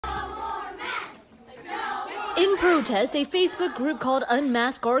In protest, a Facebook group called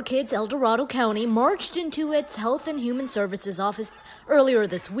Unmask Our Kids Dorado County marched into its Health and Human Services office earlier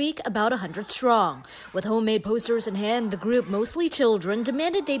this week, about 100 strong. With homemade posters in hand, the group, mostly children,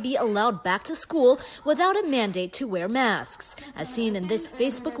 demanded they be allowed back to school without a mandate to wear masks, as seen in this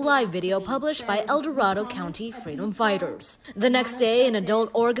Facebook Live video published by Dorado County freedom fighters. The next day, an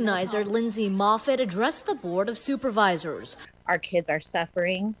adult organizer, Lindsay Moffitt, addressed the Board of Supervisors. Our kids are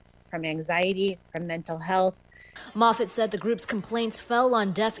suffering from anxiety, from mental health. Moffitt said the group's complaints fell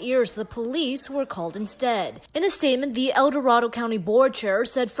on deaf ears. The police were called instead. In a statement, the Dorado County Board Chair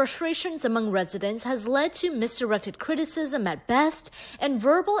said frustrations among residents has led to misdirected criticism at best and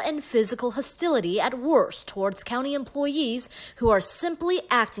verbal and physical hostility at worst towards county employees who are simply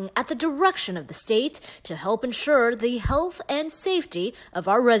acting at the direction of the state to help ensure the health and safety of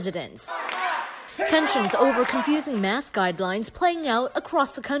our residents. Tensions over confusing mask guidelines playing out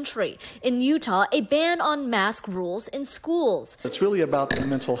across the country. In Utah, a ban on mask rules in schools. It's really about the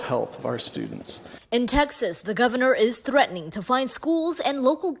mental health of our students. In Texas, the governor is threatening to fine schools and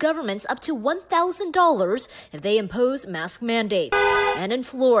local governments up to $1,000 if they impose mask mandates. And in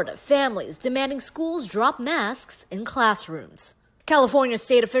Florida, families demanding schools drop masks in classrooms. California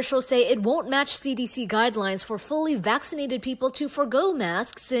state officials say it won't match CDC guidelines for fully vaccinated people to forgo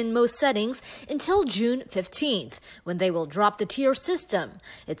masks in most settings until June 15th, when they will drop the tier system.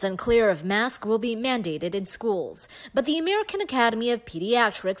 It's unclear if masks will be mandated in schools. But the American Academy of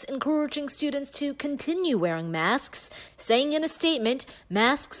Pediatrics encouraging students to continue wearing masks, saying in a statement,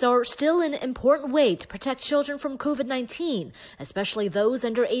 masks are still an important way to protect children from COVID-19, especially those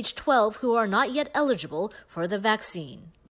under age 12 who are not yet eligible for the vaccine.